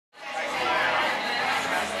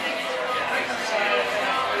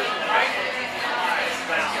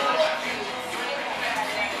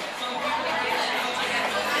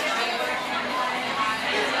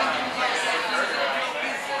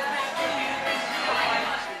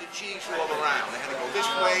this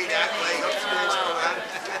way, that way, upstairs, go out.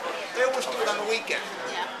 They always do it on the weekend.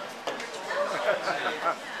 Yeah.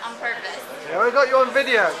 On purpose. Yeah, we got you on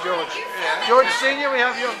video, George. Yeah. George Senior, we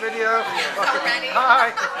have you on video. Already?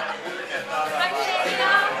 Hi.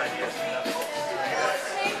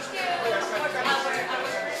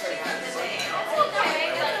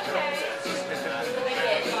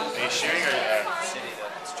 Are you sharing or city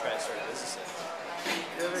to transfer to businesses?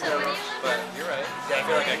 But you're right. Yeah, I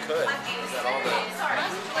feel like I could. Is that all the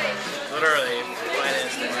literally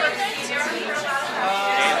finance thing?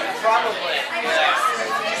 Probably. Yeah.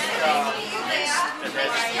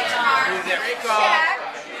 Who's there? Rico.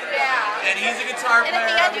 Yeah. And he's a guitar player. And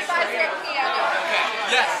at the end, you guys hear piano.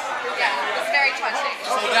 Okay. Yes. Yeah, it's very touching.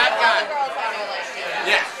 So that guy. All the girls I know like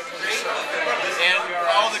you. Yeah. And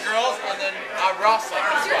all the girls, and then Ross like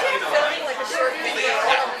this You're doing filming like a short video.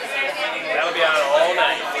 That'll be out all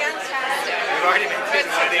night. Fantastic. We've already been the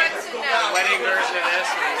wedding version of this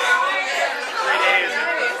for 3 days.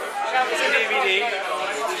 It's a DVD. If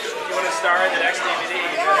you want to star in the next DVD,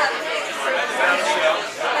 you put on a show.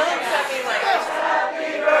 Helen sent me like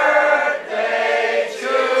Happy birthday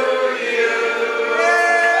to you.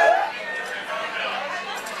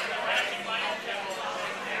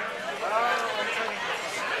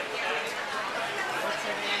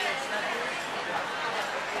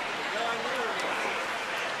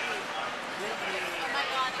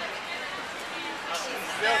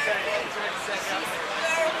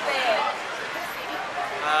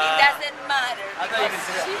 It doesn't matter. I thought you could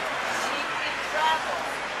say She can travel.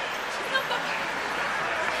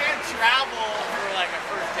 You can't travel for like a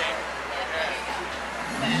first date.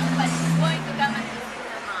 But she's going to come and visit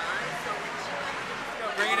her mom, so when she Go,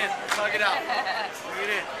 bring it in. Tug it out. Bring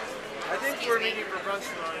it in. I think we're meeting for brunch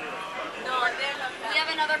tomorrow. No, they're not. We have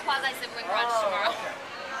another quasi-sibling brunch tomorrow.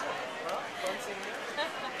 Well, fun seeing you.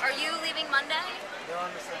 Are you leaving Monday? They're on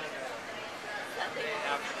the same day. After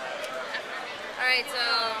that. Alright, so,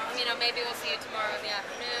 you know, maybe we'll see you tomorrow in the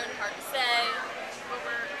afternoon. Hard to say. But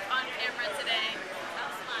we're on camera today. I'll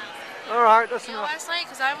smile. All right, that's You know, enough. last night,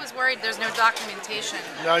 because I was worried there's no documentation.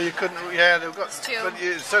 No, you couldn't. Yeah, they've got. It's too. But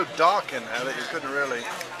it's so dark in there that you couldn't really.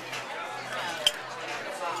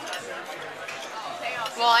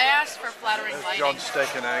 Well, I asked for flattering lighting. John's steak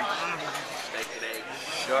and eggs. Steak and egg.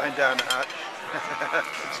 Going down the hatch.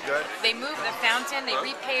 It's good. They moved the fountain, they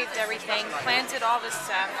repaved everything, planted all this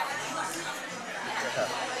stuff.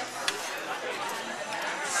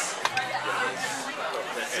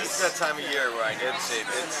 This is that time of year where I get saved.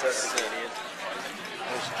 It's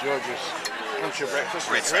There's George's country breakfast.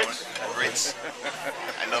 grits. with Grits.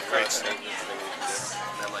 I love grits. And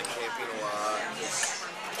I'm like camping a lot.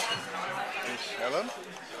 Here's Helen.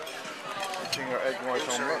 Eating her egg white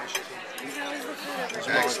omelette.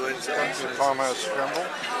 Excellent. Country farmhouse scramble.